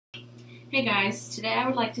Hey guys, today I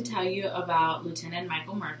would like to tell you about Lieutenant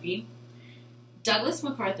Michael Murphy. Douglas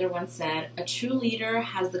MacArthur once said, "A true leader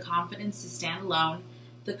has the confidence to stand alone,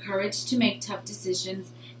 the courage to make tough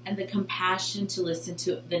decisions, and the compassion to listen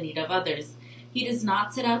to the need of others. He does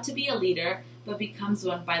not set out to be a leader, but becomes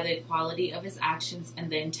one by the quality of his actions and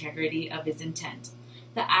the integrity of his intent."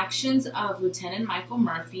 The actions of Lieutenant Michael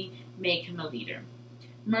Murphy make him a leader.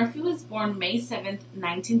 Murphy was born May 7,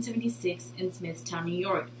 1976 in Smithtown, New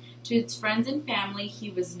York. To his friends and family,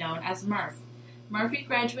 he was known as Murph. Murphy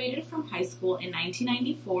graduated from high school in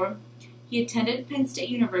 1994. He attended Penn State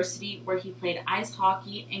University, where he played ice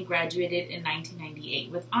hockey and graduated in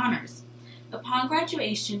 1998 with honors. Upon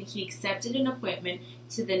graduation, he accepted an appointment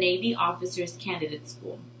to the Navy Officers Candidate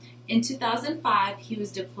School. In 2005, he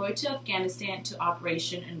was deployed to Afghanistan to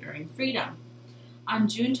Operation Enduring Freedom. On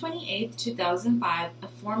June 28, 2005, a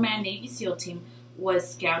four-man Navy SEAL team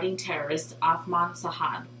was scouting terrorists off Mount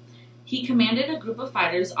Sahad. He commanded a group of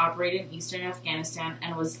fighters operating in eastern Afghanistan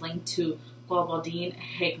and was linked to Gulbuddin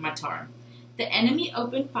Hekmatyar. The enemy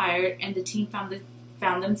opened fire and the team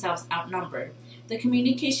found themselves outnumbered. The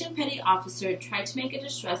communication petty officer tried to make a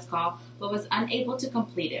distress call but was unable to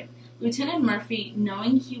complete it. Lieutenant Murphy,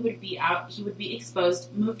 knowing he would be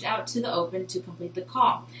exposed, moved out to the open to complete the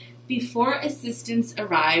call. Before assistance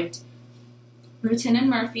arrived, Lieutenant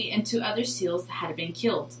Murphy and two other SEALs had been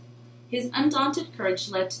killed. His undaunted courage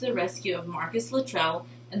led to the rescue of Marcus Luttrell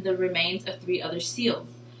and the remains of three other SEALs.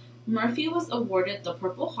 Murphy was awarded the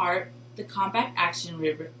Purple Heart, the Combat Action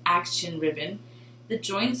Ribbon, the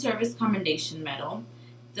Joint Service Commendation Medal,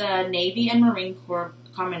 the Navy and Marine Corps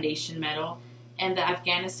Commendation Medal, and the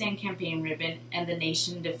Afghanistan Campaign Ribbon and the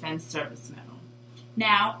Nation Defense Service Medal.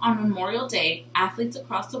 Now, on Memorial Day, athletes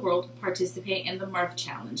across the world participate in the Murph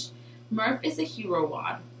Challenge. Murph is a hero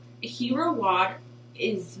award. A hero award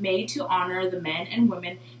is made to honor the men and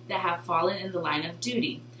women that have fallen in the line of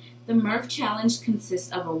duty. The Murph Challenge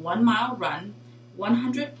consists of a 1-mile run,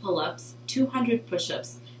 100 pull-ups, 200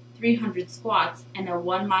 push-ups, 300 squats, and a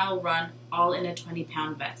 1-mile run, all in a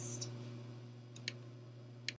 20-pound vest.